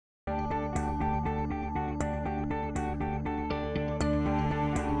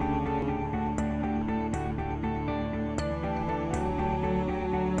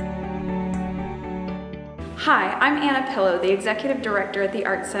Hi, I'm Anna Pillow, the Executive Director at the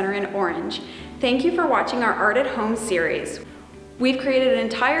Art Center in Orange. Thank you for watching our Art at Home series. We've created an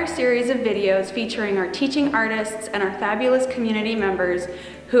entire series of videos featuring our teaching artists and our fabulous community members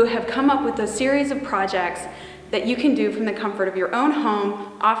who have come up with a series of projects that you can do from the comfort of your own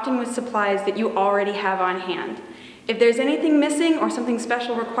home, often with supplies that you already have on hand. If there's anything missing or something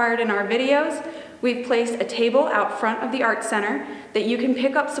special required in our videos, we've placed a table out front of the Art Center that you can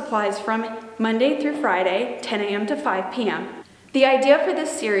pick up supplies from Monday through Friday, 10 a.m. to 5 p.m. The idea for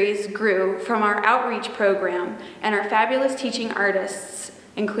this series grew from our outreach program and our fabulous teaching artists,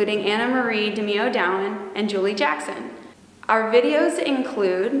 including Anna Marie DeMio-Dowan and Julie Jackson. Our videos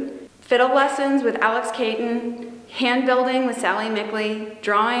include fiddle lessons with Alex Caton, hand building with Sally Mickley,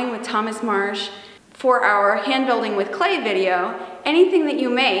 drawing with Thomas Marsh. For our hand building with clay video, anything that you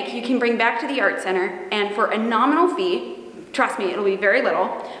make, you can bring back to the Art Center, and for a nominal fee, trust me, it'll be very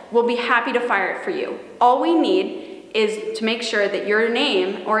little, we'll be happy to fire it for you. All we need is to make sure that your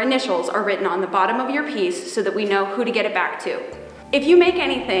name or initials are written on the bottom of your piece so that we know who to get it back to. If you make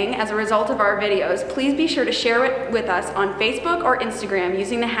anything as a result of our videos, please be sure to share it with us on Facebook or Instagram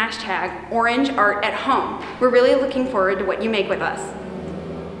using the hashtag OrangeArtAtHome. We're really looking forward to what you make with us.